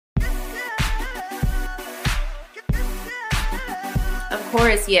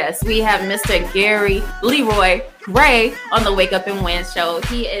course, yes. We have Mr. Gary Leroy Gray on the Wake Up and Win show.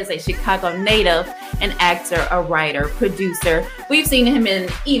 He is a Chicago native, an actor, a writer, producer. We've seen him in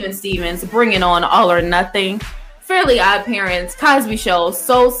Even Stevens, Bringing On All or Nothing, Fairly Odd Parents, Cosby Show,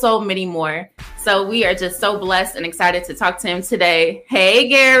 so many more. So we are just so blessed and excited to talk to him today. Hey,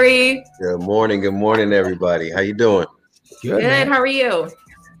 Gary. Good morning, everybody. How you doing? Good. How are you?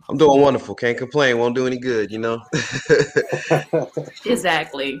 I'm doing wonderful. Can't complain. Won't do any good, you know?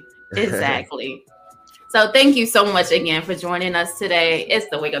 Exactly. So thank you so much again for joining us today. It's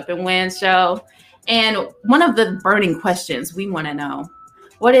the Wake Up and Win show. And one of the burning questions we want to know,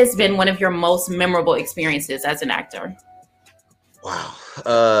 what has been one of your most memorable experiences as an actor? Wow.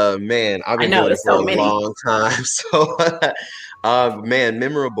 Man, I've been doing it for a long time. So,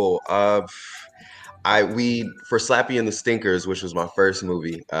 memorable. For Slappy and the Stinkers, which was my first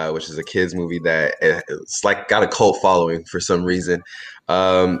movie, which is a kids movie that it's like got a cult following for some reason.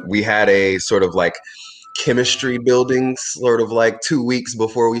 We had a sort of like chemistry building sort of like 2 weeks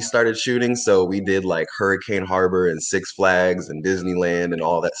before we started shooting. So we did like Hurricane Harbor and Six Flags and Disneyland and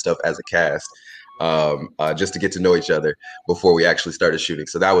all that stuff as a cast, just to get to know each other before we actually started shooting.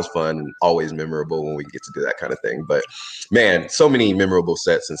 So that was fun and always memorable when we get to do that kind of thing. But man, so many memorable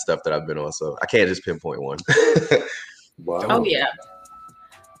sets and stuff that I've been on. So I can't just pinpoint one. Wow. Oh yeah.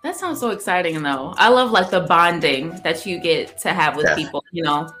 That sounds so exciting though. I love like the bonding that you get to have with people, you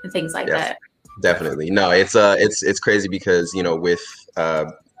know, and things like that. Definitely. No, it's crazy because, you know, with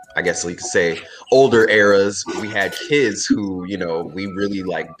I guess we could say older eras, we had kids who, you know, we really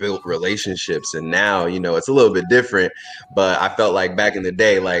like built relationships, and now, you know, it's a little bit different, but I felt like back in the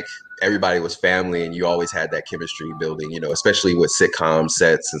day, like everybody was family and you always had that chemistry building, you know, especially with sitcom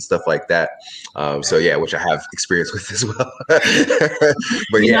sets and stuff like that. So yeah, which I have experience with as well.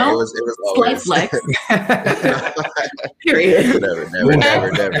 But yeah, it was always flex. Period.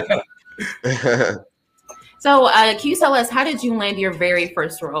 Never. So can you tell us, how did you land your very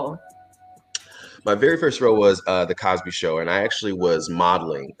first role? My very first role was The Cosby Show, and I actually was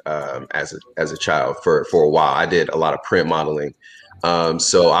modeling as a child for a while. I did a lot of print modeling.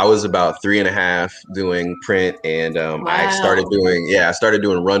 So I was about 3.5 doing print, and I started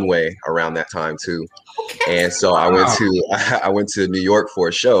doing runway around that time too. And so I went to New York for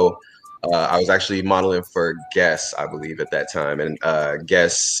a show. I was actually modeling for Guess, I believe, at that time, and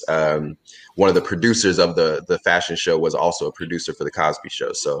Guess, one of the producers of the fashion show, was also a producer for The Cosby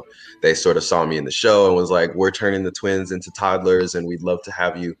Show. So they sort of saw me in the show and was like, "We're turning the twins into toddlers, and we'd love to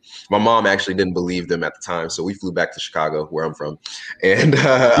have you." My mom actually didn't believe them at the time, so we flew back to Chicago, where I'm from, and you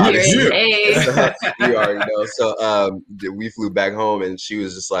already know. So we flew back home, and she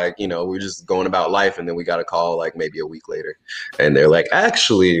was just like, you know, we're just going about life, and then we got a call like maybe a week later, and they're like,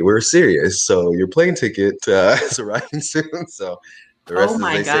 "Actually, we're serious. So your plane ticket is arriving soon." So the rest, oh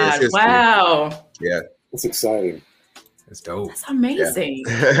my as they God! say, is history. Wow, yeah, that's exciting. That's dope. That's amazing.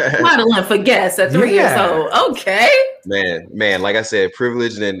 Modeling for Guess at 3 years old. Okay. Man, like I said,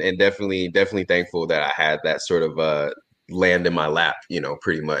 privileged and definitely thankful that I had that sort of land in my lap, you know,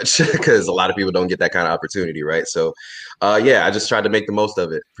 pretty much, because a lot of people don't get that kind of opportunity, right? So I just tried to make the most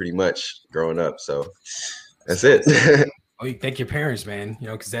of it pretty much growing up. So that's it. Oh, you thank your parents, man, you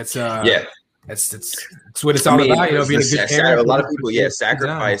know, because that's that's what it's all about, you know, being a good parent. A lot of people,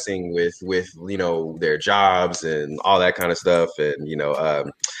 sacrificing with you know, their jobs and all that kind of stuff, and you know,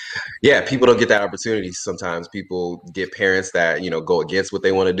 people don't get that opportunity. Sometimes people get parents that, you know, go against what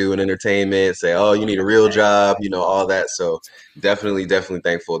they want to do in entertainment, say, "Oh, you need a real job," you know, all that. So definitely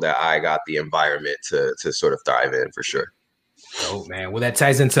thankful that I got the environment to sort of thrive in, for sure. Oh man, well that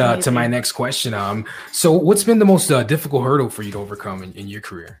ties into my next question. So what's been the most difficult hurdle for you to overcome in your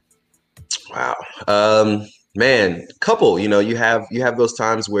career? Wow. Man, couple, you know, you have those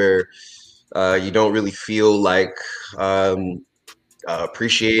times where you don't really feel like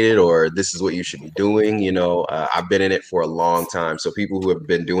appreciated, or this is what you should be doing. You know, I've been in it for a long time. So people who have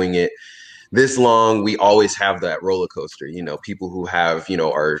been doing it this long, we always have that roller coaster. You know, people who have, you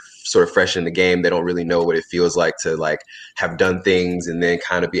know, are sort of fresh in the game, they don't really know what it feels like to like have done things and then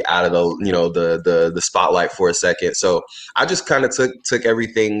kind of be out of the, you know, the spotlight for a second. So I just kind of took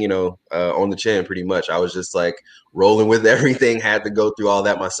everything, you know, on the chin pretty much. I was just like rolling with everything, had to go through all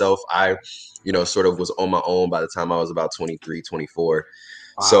that myself. I, you know, sort of was on my own by the time I was about 23, 24.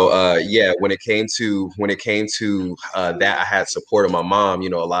 Wow. So when it came to that, I had support of my mom. You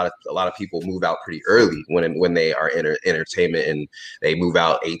know, a lot of people move out pretty early when they are in entertainment, and they move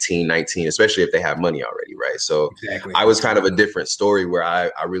out 18, 19, especially if they have money already, right? So exactly. I was kind of a different story where I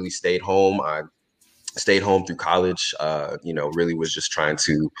really stayed home. I stayed home through college, really was just trying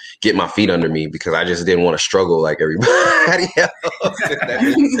to get my feet under me because I just didn't want to struggle like everybody else. If that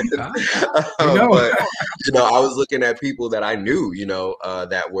makes sense. But, I was looking at people that I knew,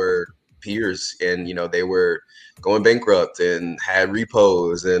 that were peers and, they were going bankrupt and had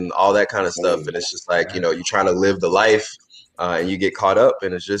repos and all that kind of stuff. And it's just like, you're trying to live the life and you get caught up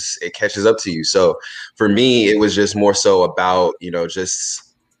and it catches up to you. So for me, it was just more so about, just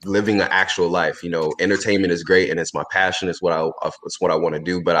living an actual life. Entertainment is great and it's my passion. It's what I want to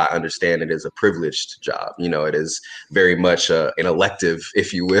do, but I understand it is a privileged job. It is very much an elective,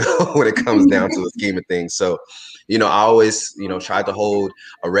 if you will, when it comes down to the scheme of things. So, I always, tried to hold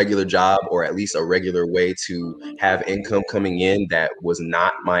a regular job or at least a regular way to have income coming in that was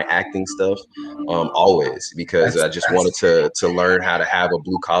not my acting stuff, always, because I just wanted to learn how to have a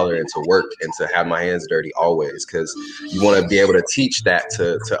blue collar and to work and to have my hands dirty always, because you want to be able to teach that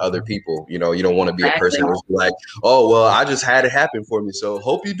to other people. You don't want to be a person who's like, oh, well, I just had it happen for me, so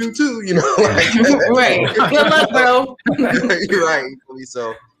hope you do too, Right. Good luck, bro. You're right.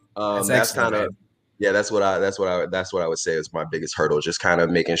 So that's kind of, yeah, that's what I would say is my biggest hurdle, just kind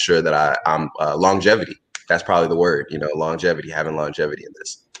of making sure that I'm longevity. That's probably the word, longevity, having longevity in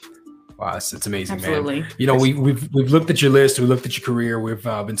this. Wow, it's amazing, Absolutely. man. We've looked at your list, we looked at your career, we've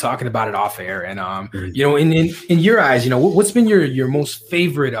been talking about it off air, and in your eyes, what's been your most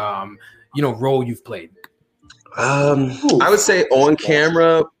favorite role you've played? I would say on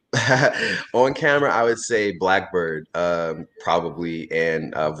camera. On camera, I would say Blackbird, probably,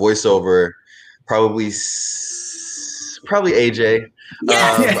 and voiceover, probably AJ.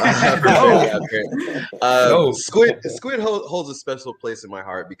 Squid holds a special place in my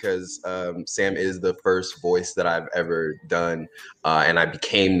heart because Sam is the first voice that I've ever done, and I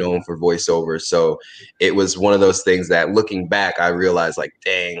became known for voiceover. So it was one of those things that, looking back, I realized, like,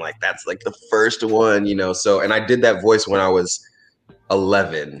 dang, like that's like the first one, So, and I did that voice when I was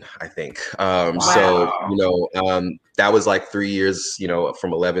 11, I think. So that was like 3 years,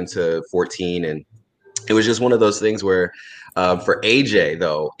 from 11 to 14, and it was just one of those things where for AJ,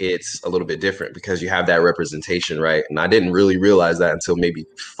 though, it's a little bit different because you have that representation, right? And I didn't really realize that until maybe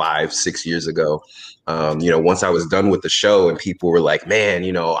 5-6 years ago. Once I was done with the show and people were like, man,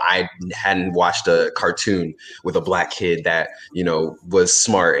 I hadn't watched a cartoon with a black kid that, was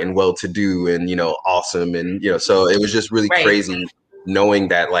smart and well-to-do and, awesome. And, so it was just really crazy knowing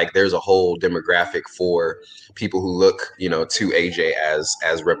that, like, there's a whole demographic for people who look, to AJ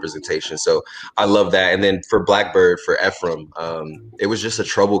as representation. So I love that. And then for Blackbird, for Ephraim, it was just a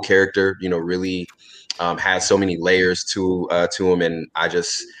trouble character, really had so many layers to him. And I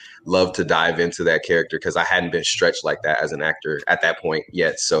just love to dive into that character because I hadn't been stretched like that as an actor at that point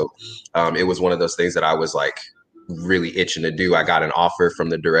yet. So it was one of those things that I was like really itching to do. I got an offer from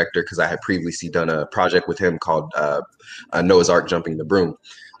the director because I had previously done a project with him called Noah's Ark Jumping the Broom.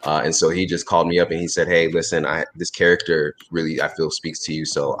 And so he just called me up and he said, hey, listen, this character really, I feel, speaks to you.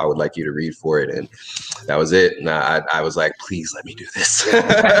 So I would like you to read for it. And that was it. And I was like, please let me do this.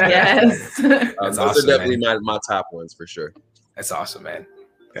 Yes. Those awesome, are definitely my top ones for sure. That's awesome, man.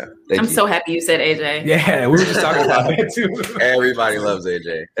 Yeah, I'm so happy you said AJ. Yeah, we were just talking about that too. Everybody loves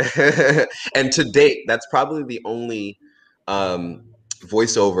AJ. And to date, that's probably the only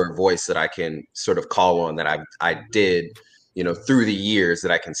voiceover voice that I can sort of call on that I did, through the years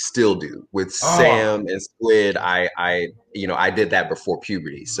that I can still do. With Sam and Squid, I did that before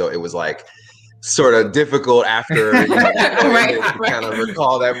puberty. So it was like sort of difficult after to kind of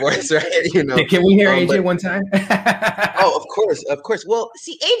recall that voice, right? Can we hear AJ one time? Oh, of course. Well,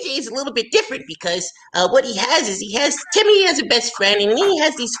 see, AJ is a little bit different because what he has is Timmy as a best friend, and he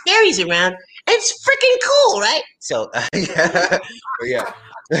has these fairies around, and it's freaking cool, right? So, yeah.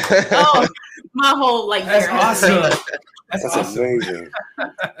 Oh, my whole That's awesome. That's awesome. Amazing.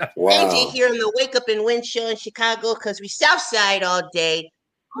 Wow. AJ here on the Wake Up and Win show in Chicago because we Southside all day.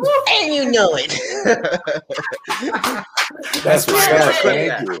 And you know it. That's fire.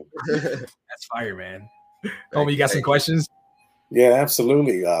 Thank you. That's fire, man. Homie, you got some questions? Yeah,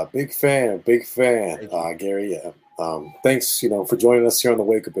 absolutely. Big fan, Gary. Thanks, for joining us here on the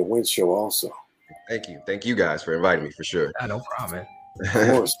Wake Up and Win show also. Thank you guys for inviting me, for sure. No problem,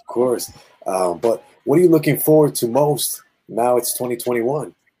 man. Of course. But what are you looking forward to most now? It's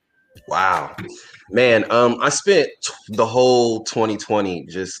 2021. Wow, man. I spent the whole 2020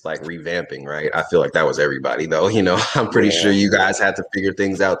 just like revamping, right? I feel like that was everybody though. I'm pretty sure you guys had to figure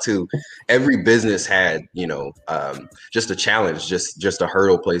things out too. Every business had, just a challenge, just a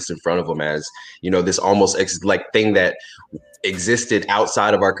hurdle placed in front of them as, this almost thing that existed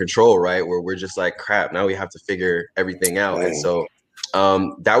outside of our control, right? Where we're just like, crap, now we have to figure everything out. And so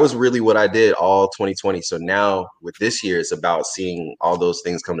that was really what I did all 2020. So now with this year, it's about seeing all those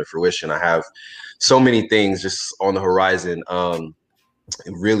things come to fruition. I have so many things just on the horizon.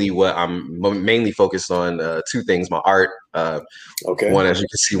 Really what I'm mainly focused on, two things: my art, one, as you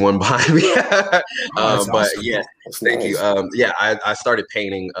can see, one behind me. But awesome. Yeah, thank you. Yeah, I started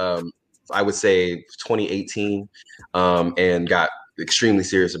painting, I would say 2018, and got extremely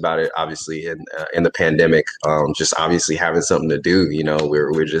serious about it, obviously, in the pandemic. Just obviously having something to do, you know,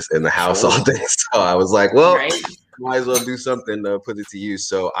 we're just in the house all day. So I was like, well, might as well do something to put it to use.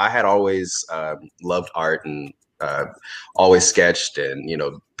 So I had always loved art and always sketched and, you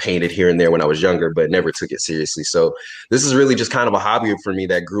know, painted here and there when I was younger, but never took it seriously. So this is really just kind of a hobby for me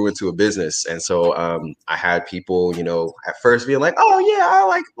that grew into a business. And so I had people, you know, at first being like, oh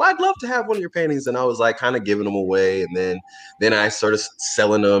yeah, I'd love to have one of your paintings. And I was like kind of giving them away. And then I started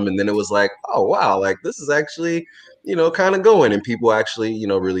selling them. And then it was like, oh wow, like this is actually, you know, kind of going, and people actually, you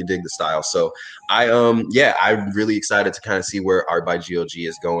know, really dig the style. So I'm really excited to kind of see where Art by GOG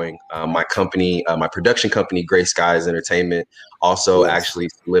is going. My company, my production company, Gray Skies Entertainment, also actually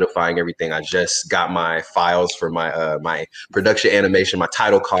solidifying everything. I just got my files for my my production animation, my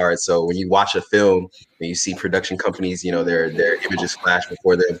title card. So when you watch a film, when you see production companies, you know, their images flash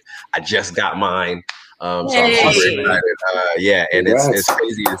before them, I just got mine. So I'm super excited. Yeah, and it's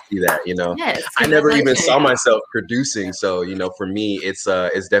crazy to see that, you know. Yes, I never even saw myself producing. So, you know, for me, it's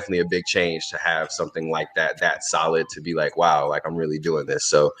definitely a big change to have something like that solid, to be like, wow, like I'm really doing this.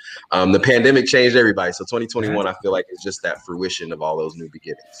 So the pandemic changed everybody. So 2021, I feel like it's just that fruition of all those new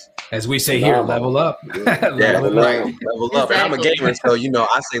beginnings. As we say here, level up. Level up. And I'm a gamer, so, you know,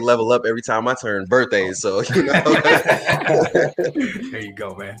 I say level up every time I turn birthdays. So, you know. There you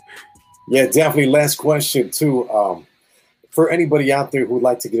go, man. Yeah, definitely. Last question too. For anybody out there who would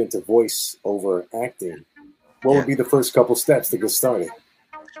like to get into voice over acting, what would be the first couple steps to get started?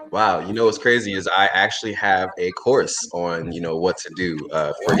 Wow, you know what's crazy is I actually have a course on, you know, what to do.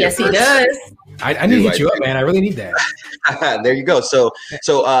 Yes, he does. I need to hit you up, man. I really need that. There you go. So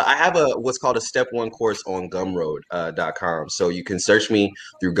I have what's called a step 1 course on Gumroad.com. So you can search me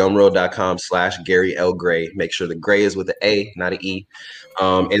through Gumroad.com/Gary L. Gray. Make sure the Gray is with an A, not an E.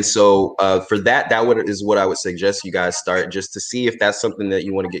 And so for that is what I would suggest you guys start, just to see if that's something that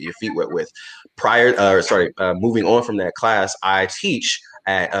you want to get your feet wet with. Moving on from that class, I teach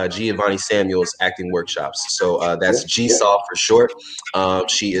at Giovanni Samuel's acting workshops. So that's GSAW for short.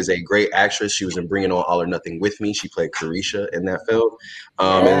 She is a great actress. She was in Bringing On All or Nothing with Me. She played Carisha in that film.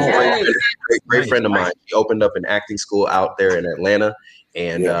 And great friend of mine. She opened up an acting school out there in Atlanta.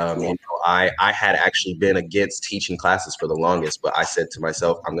 And you know, I had actually been against teaching classes for the longest, but I said to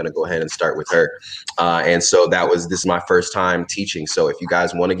myself, I'm going to go ahead and start with her. And so this is my first time teaching. So if you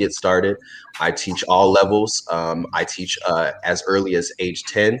guys want to get started, I teach all levels. I teach as early as age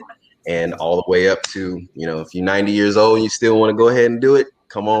 10 and all the way up to, you know, if you're 90 years old and you still want to go ahead and do it,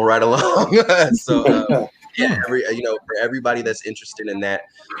 come on right along. So yeah, you know, for everybody that's interested in that,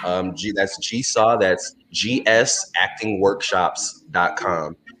 that's GSAW, that's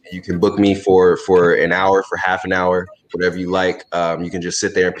gsactingworkshops.com. You can book me for an hour, for half an hour, whatever you like. You can just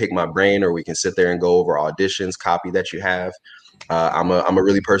sit there and pick my brain, or we can sit there and go over auditions, copy that you have. I'm a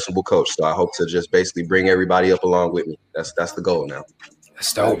really personable coach, so I hope to just basically bring everybody up along with me. That's the goal now.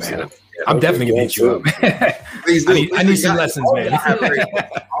 That's dope, man. I'm definitely gonna hit you up. Please do. I need some lessons, man.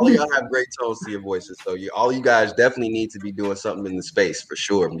 All of y'all have great tones to your voices, so all you guys definitely need to be doing something in the space for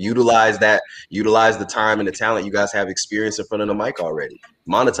sure. Utilize that. Utilize the time and the talent. You guys have experience in front of the mic already.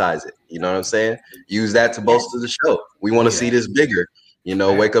 Monetize it. You know what I'm saying? Use that to bolster the show. We want to see this bigger. You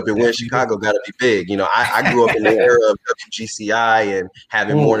know, Wake Up and Win Chicago got to be big. You know, I grew up in the era of WGCI and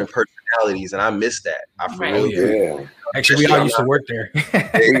having morning personalities, and I miss that. I really do. Actually, we all used to work there.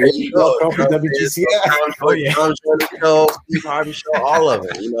 There you go. WGCI. Steve Harvey show, all of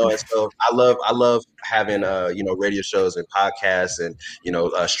it. You know, and so I love having you know, radio shows and podcasts and, you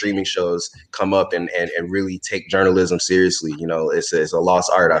know, streaming shows come up and really take journalism seriously. You know, it's a lost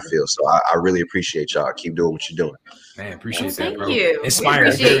art, I feel. So I really appreciate y'all. Keep doing what you're doing. Man, appreciate that, bro. Thank you.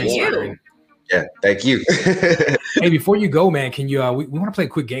 Inspiring. Appreciate you. Yeah, thank you. Hey, before you go, man, can you? We want to play a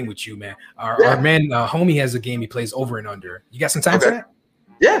quick game with you, man. Our man, homie, has a game he plays over and under. You got some time for that?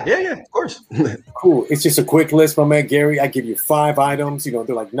 Yeah, of course. Cool. It's just a quick list, my man Gary. I give you 5 items. You know,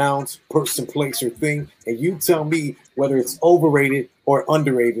 they're like nouns, person, place, or thing, and you tell me whether it's overrated or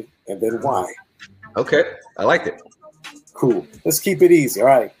underrated, and then why. Okay, I like it. Cool. Let's keep it easy. All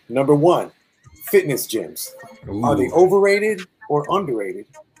right. Number 1, fitness gyms. Are they overrated or underrated,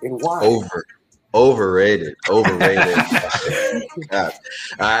 and why? Overrated. God.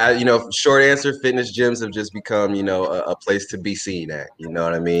 Short answer, fitness gyms have just become, a place to be seen at, you know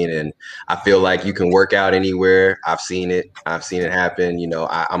what I mean? And I feel like you can work out anywhere. I've seen it happen.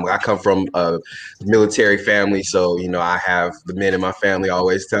 I come from a military family, so, I have the men in my family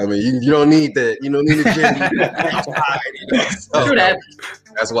always tell me, you don't need that. You don't need a gym. So, True that.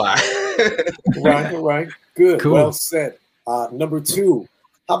 that's why. Right. Good. Cool. Well said. Number 2,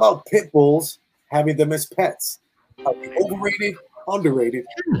 how about pit bulls having them as pets? Are they overrated, underrated?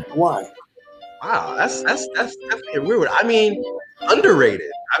 Why? Wow, that's definitely weird. I mean,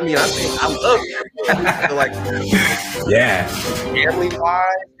 underrated. I think I love it. I feel like family wise,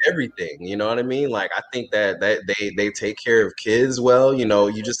 everything. You know what I mean? Like I think that they take care of kids well.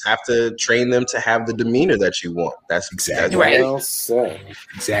 You just have to train them to have the demeanor that you want. That's Exactly right. Well said.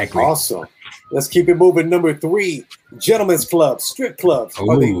 Exactly. Awesome. Let's keep it moving. Number 3, gentlemen's clubs, strip clubs.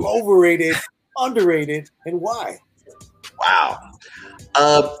 Are they Ooh. overrated, underrated, and why? Wow.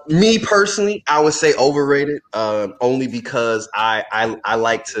 Me personally, I would say overrated. Only because I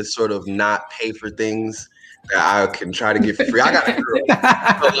like to sort of not pay for things that I can try to get for free. I got a girl,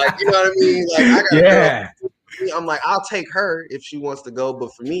 so like you know what I mean. Like I got a girl. I'm like I'll take her if she wants to go,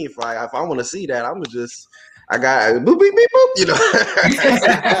 but for me, if I want to see that, I got boop beep beep boop.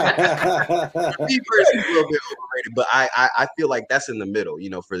 Me personally, a little bit overrated, but I feel like that's in the middle.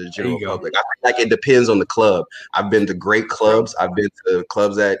 For the general public, I feel like it depends on the club. I've been to great clubs. I've been to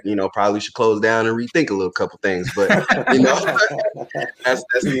clubs that probably should close down and rethink a little couple things. But that's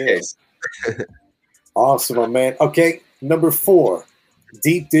the case. Awesome, my man. Okay, number 4,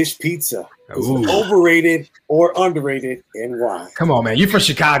 deep dish pizza. Is it Ooh. overrated or underrated, and why? Come on, man. You're from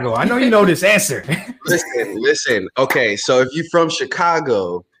Chicago. I know you know this answer. Listen. Okay, so if you're from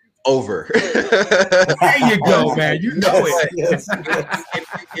Chicago, over. There you go, man. You know it. Yes.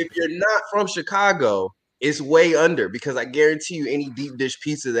 If you're not from Chicago, it's way under because I guarantee you any deep dish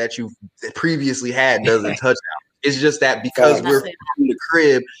pizza that you previously had doesn't touch out. It's just that because we're from the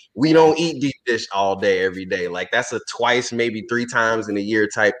crib, we don't eat deep dish all day, every day. Like that's a twice, maybe 3 times in a year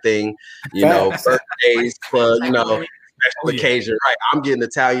type thing. Birthdays, club, special occasion. Right. I'm getting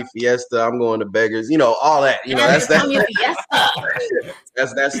Italian Fiesta. I'm going to Beggars. All that.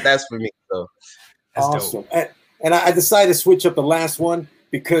 That's for me. So That's awesome. dope. And I decided to switch up the last one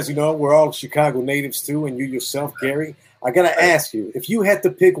because we're all Chicago natives too, and you yourself, Gary. I gotta ask you, if you had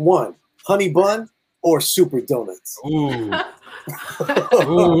to pick one, honey bun or super donuts? Ooh.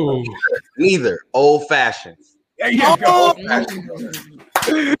 Ooh. Neither. Old fashioned. There you go.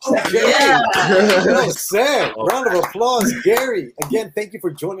 Yeah. Well said. Round of applause, Gary. Again, thank you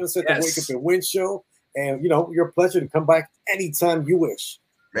for joining us at the Wake Up and Win show. And you're a pleasure to come back anytime you wish.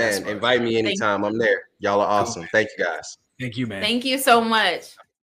 Man, invite me anytime. I'm there. Y'all are awesome. Thank you guys. Thank you, man. Thank you so much.